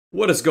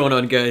What is going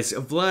on, guys?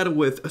 Vlad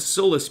with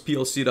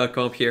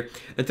SolusPLC.com here,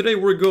 and today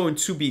we're going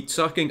to be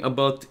talking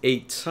about a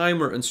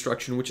timer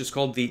instruction which is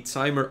called the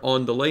timer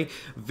on delay.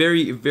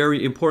 Very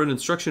important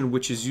instruction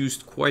which is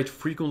used quite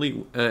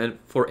frequently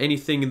for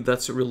anything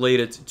that's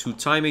related to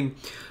timing,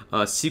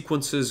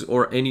 sequences,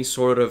 or any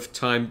sort of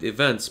timed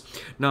events.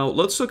 Now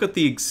let's look at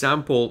the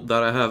example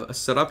that I have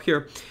set up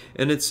here,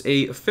 and it's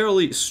a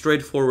fairly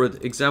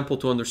straightforward example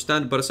to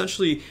understand, but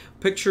essentially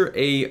picture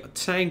a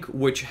tank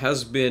which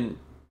has been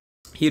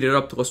heated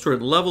up to a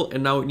certain level,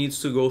 and now it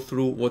needs to go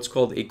through what's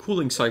called a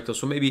cooling cycle.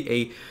 So maybe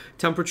a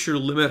temperature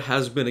limit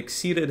has been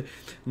exceeded,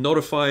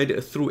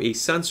 notified through a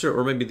sensor,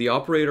 or maybe the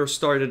operator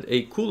started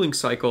a cooling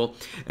cycle.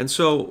 And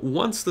so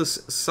once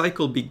this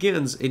cycle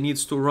begins, it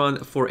needs to run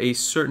for a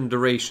certain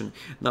duration.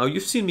 Now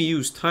you've seen me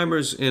use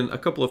timers in a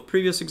couple of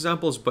previous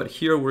examples, but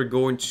here we're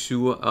going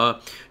to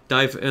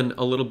dive in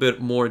a little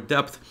bit more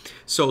depth.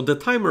 So the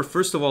timer,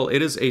 first of all,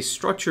 it is a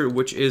structure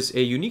which is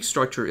a unique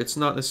structure. It's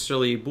not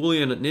necessarily a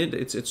boolean int,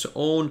 it's its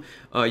own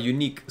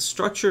unique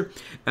structure.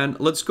 And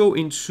let's go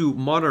into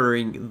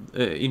monitoring,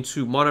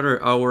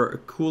 monitor our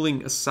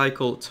cooling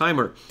cycle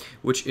timer,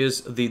 which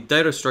is the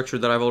data structure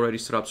that I've already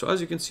set up. So as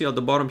you can see at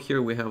the bottom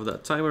here, we have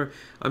that timer.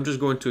 I'm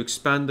just going to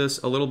expand this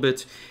a little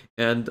bit,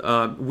 and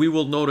we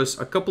will notice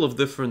a couple of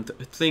different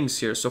things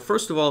here. So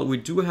first of all, we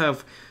do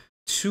have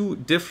two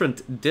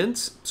different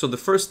dints. So the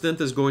first dint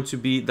is going to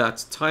be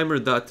that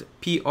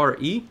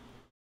timer.pre,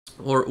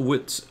 or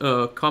what's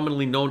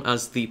commonly known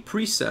as the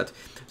preset.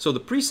 So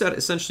the preset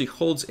essentially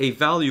holds a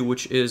value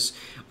which is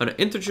an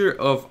integer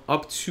of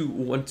up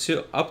to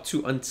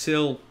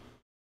until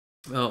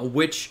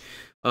which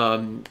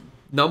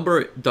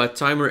number that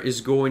timer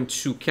is going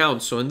to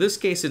count. So in this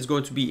case, it's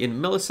going to be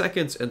in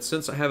milliseconds, and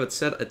since I have it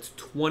set at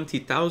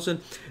 20,000,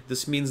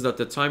 this means that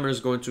the timer is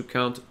going to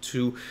count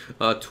to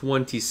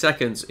 20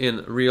 seconds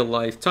in real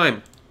life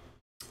time.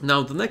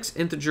 Now the next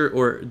integer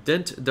or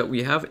dint that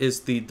we have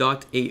is the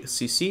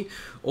 .acc,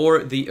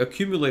 or the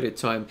accumulated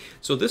time.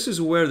 So this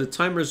is where the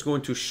timer is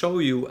going to show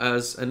you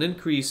as an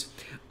increase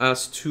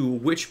as to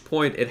which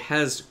point it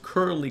has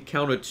currently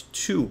counted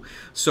to.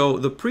 So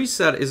the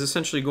preset is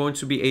essentially going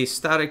to be a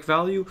static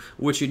value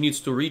which it needs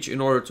to reach in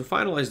order to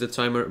finalize the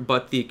timer,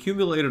 but the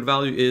accumulated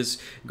value is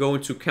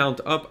going to count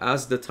up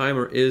as the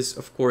timer is,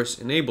 of course,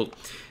 enabled.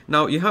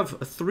 Now you have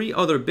three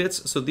other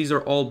bits, so these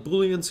are all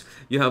booleans.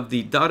 You have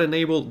the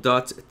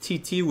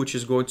 .enable.tt, which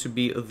is going to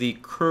be the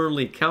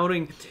currently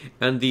counting,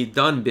 and the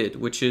done bit,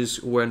 which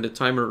is when the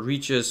timer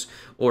reaches,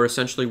 or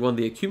essentially when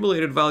the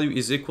accumulated value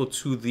is equal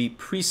to the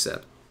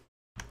preset.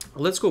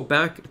 Let's go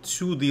back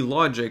to the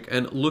logic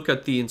and look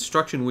at the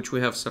instruction which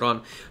we have set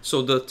on.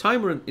 So the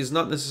timer is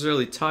not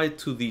necessarily tied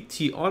to the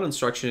T-on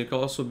instruction. It can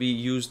also be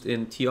used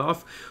in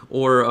T-off,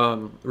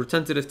 or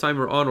retentive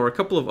timer on, or a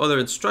couple of other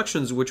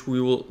instructions which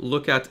we will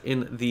look at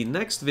in the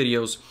next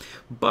videos.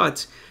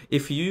 But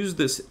if you use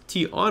this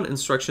T-on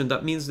instruction,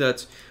 that means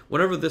that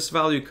whenever this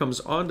value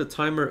comes on, the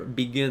timer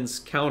begins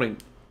counting.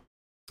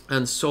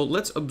 And so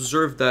let's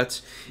observe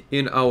that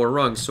in our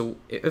rung. So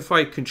if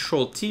I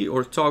Control T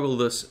or toggle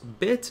this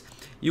bit,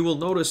 you will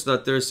notice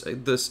that there's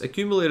this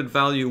accumulated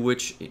value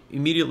which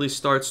immediately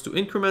starts to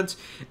increment,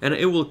 and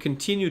it will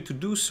continue to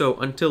do so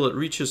until it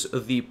reaches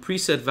the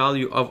preset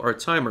value of our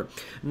timer.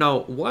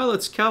 Now, while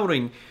it's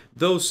counting,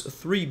 those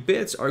three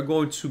bits are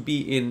going to be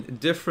in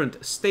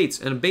different states,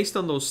 and based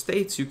on those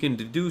states you can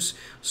deduce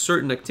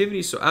certain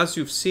activities. So as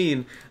you've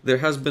seen, there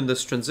has been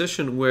this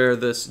transition where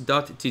this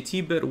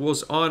 .tt bit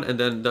was on, and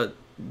then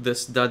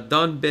this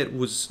 .done bit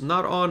was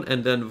not on,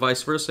 and then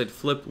vice versa, it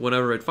flipped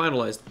whenever it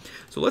finalized.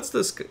 So let's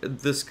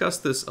discuss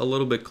this a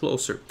little bit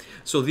closer.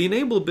 So the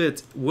enable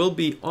bit will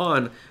be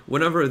on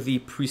whenever the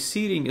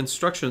preceding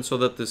instruction, so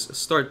that this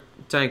start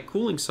tank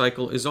cooling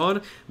cycle, is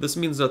on. This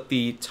means that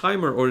the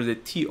timer, or the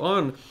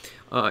T-on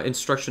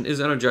instruction, is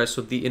energized.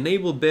 So the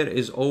enable bit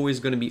is always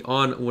going to be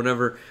on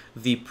whenever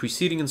the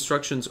preceding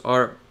instructions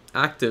are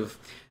active.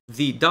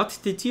 The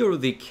 .tt, or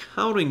the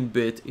counting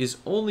bit, is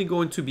only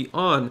going to be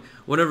on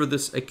whenever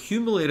this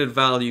accumulated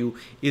value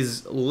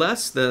is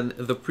less than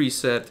the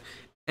preset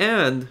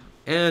and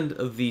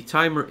the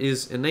timer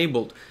is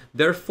enabled.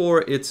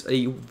 Therefore, it's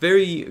a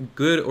very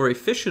good or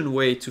efficient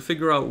way to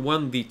figure out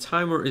when the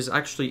timer is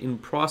actually in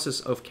process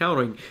of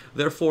counting.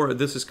 Therefore,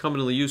 this is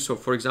commonly used. So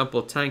for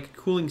example, tank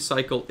cooling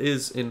cycle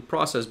is in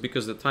process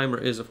because the timer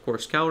is, of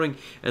course, counting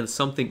and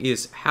something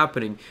is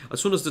happening.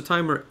 As soon as the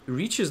timer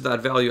reaches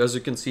that value, as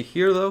you can see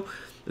here though,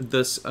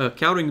 this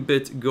counting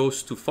bit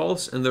goes to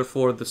false, and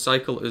therefore the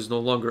cycle is no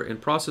longer in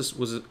process,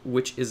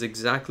 which is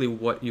exactly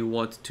what you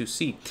want to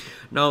see.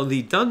 Now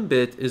the done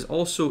bit is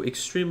also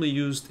extremely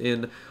used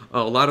in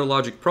ladder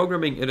logic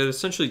programming, and it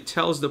essentially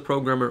tells the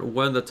programmer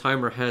when the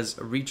timer has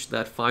reached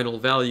that final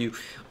value,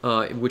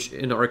 which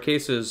in our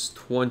case is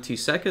 20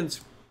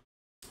 seconds.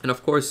 And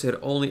of course, it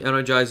only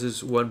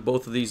energizes when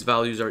both of these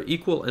values are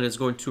equal, and it's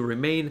going to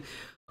remain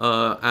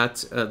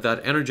at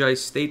that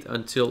energized state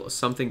until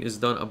something is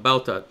done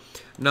about that.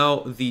 Now,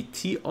 the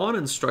T-on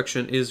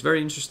instruction is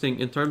very interesting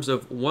in terms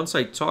of once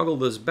I toggle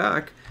this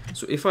back,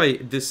 so if I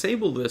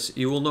disable this,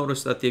 you will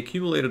notice that the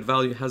accumulated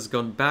value has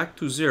gone back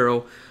to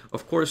 0.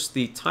 Of course,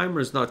 the timer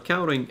is not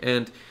counting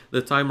and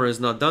the timer is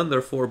not done,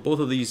 therefore both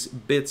of these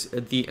bits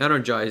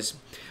de-energize.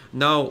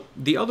 Now,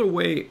 the other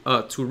way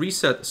to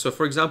reset, so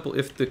for example,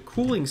 if the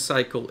cooling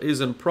cycle is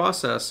in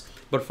process,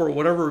 but for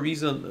whatever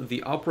reason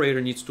the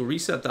operator needs to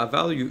reset that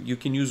value, you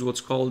can use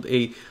what's called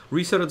a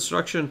reset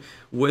instruction,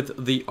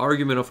 with the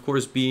argument, of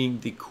course, being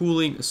the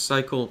cooling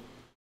cycle.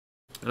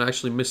 And I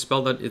actually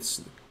misspelled that.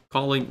 It's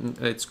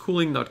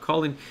cooling, not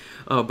calling.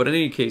 But in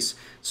any case,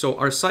 so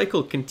our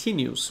cycle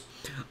continues.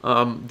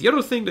 The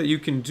other thing that you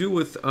can do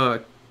with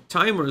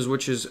timers,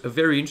 which is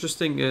very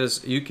interesting,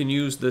 is you can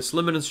use this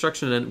limit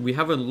instruction, and we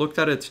haven't looked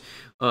at it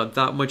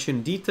that much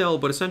in detail,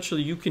 but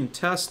essentially you can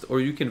test or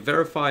you can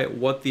verify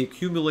what the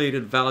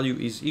accumulated value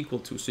is equal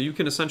to. So you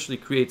can essentially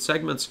create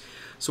segments.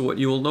 So what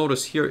you will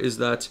notice here is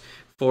that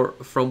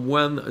from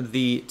when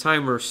the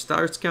timer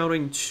starts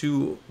counting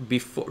to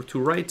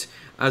right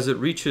as it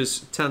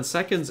reaches 10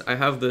 seconds, I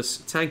have this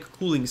tank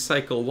cooling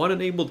cycle 1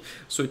 enabled.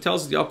 So it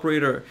tells the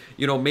operator,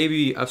 you know,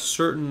 maybe a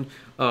certain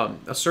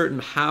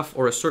half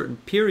or a certain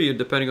period,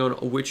 depending on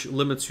which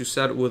limits you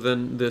set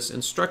within this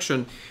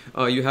instruction,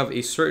 you have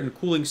a certain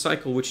cooling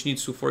cycle which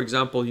needs to, for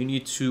example, you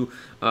need to,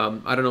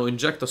 I don't know,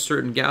 inject a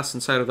certain gas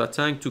inside of that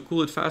tank to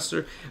cool it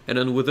faster, and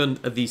then within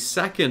the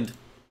second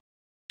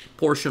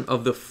portion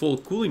of the full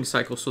cooling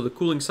cycle, so the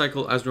cooling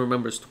cycle, as you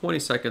remember, is 20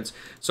 seconds.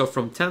 So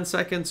from 10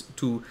 seconds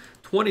to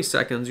 20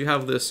 seconds, you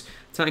have this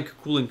tank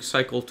cooling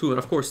cycle 2, and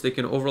of course they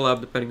can overlap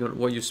depending on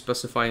what you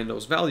specify in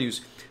those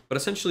values. But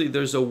essentially,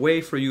 there's a way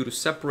for you to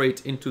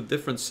separate into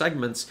different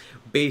segments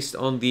based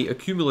on the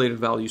accumulated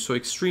value. So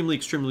extremely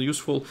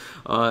useful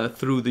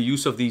through the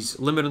use of these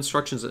limit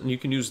instructions, and you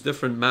can use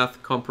different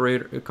math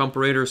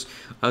comparators,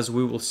 as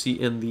we will see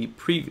in the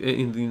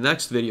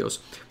next videos.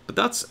 But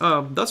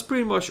that's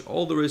pretty much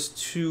all there is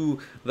to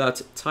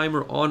that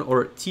timer on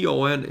or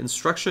TON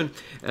instruction,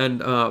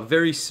 and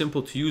very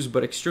simple to use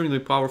but extremely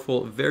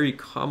powerful, very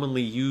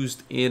commonly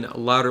used in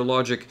ladder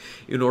logic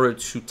in order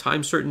to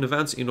time certain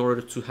events, in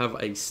order to have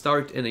a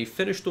start and a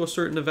finish to a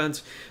certain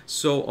event,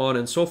 so on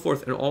and so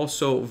forth, and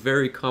also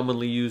very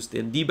commonly used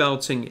in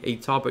debouncing, a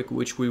topic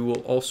which we will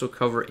also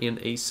cover in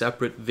a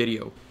separate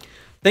video.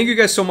 Thank you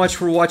guys so much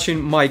for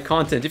watching my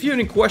content. If you have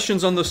any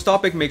questions on this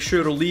topic, make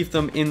sure to leave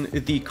them in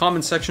the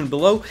comment section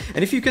below.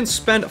 And if you can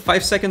spend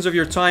 5 seconds of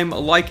your time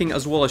liking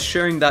as well as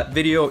sharing that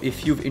video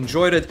if you've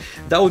enjoyed it,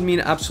 that would mean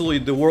absolutely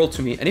the world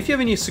to me. And if you have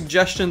any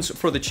suggestions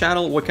for the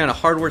channel, what kind of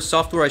hardware,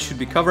 software I should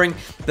be covering,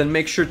 then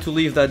make sure to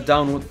leave that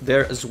down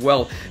there as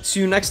well.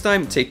 See you next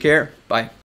time. Take care. Bye.